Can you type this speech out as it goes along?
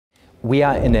We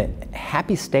are in a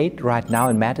happy state right now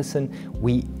in medicine.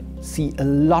 We see a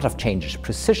lot of changes.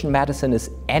 Precision medicine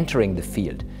is entering the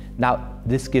field. Now,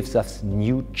 this gives us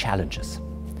new challenges.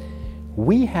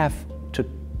 We have to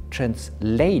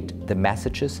translate the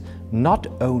messages not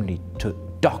only to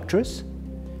doctors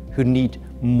who need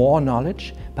more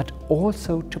knowledge, but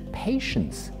also to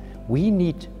patients. We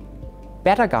need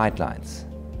better guidelines.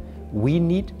 We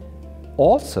need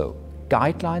also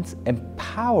guidelines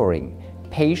empowering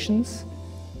patients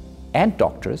and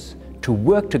doctors to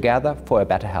work together for a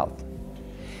better health.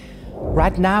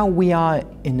 Right now we are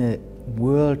in a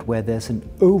world where there's an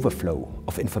overflow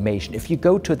of information. If you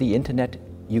go to the internet,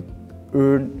 you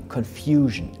earn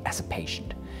confusion as a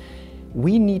patient.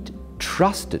 We need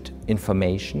trusted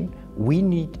information. We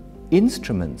need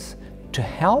instruments to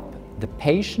help the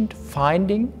patient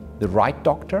finding the right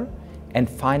doctor and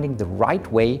finding the right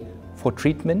way for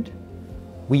treatment.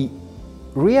 We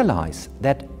realize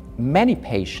that many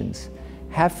patients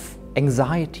have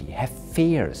anxiety, have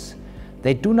fears.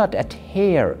 They do not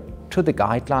adhere to the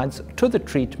guidelines, to the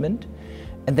treatment,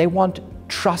 and they want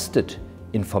trusted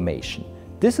information.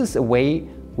 This is a way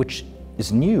which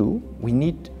is new. We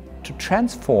need to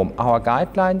transform our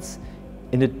guidelines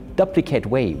in a duplicate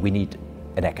way. We need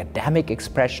an academic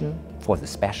expression for the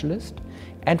specialist,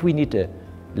 and we need a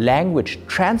language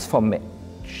transformation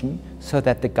so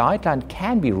that the guideline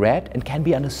can be read and can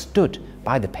be understood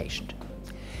by the patient.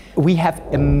 We have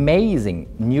amazing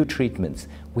new treatments.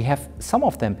 We have some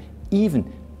of them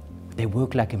even, they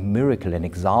work like a miracle. An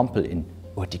example in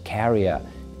urticaria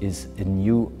is a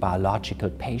new biological.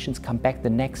 Patients come back the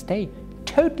next day,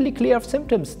 totally clear of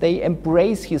symptoms. They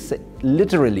embrace you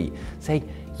literally, say,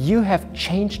 "You have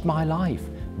changed my life."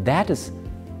 That is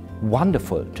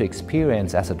wonderful to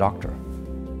experience as a doctor.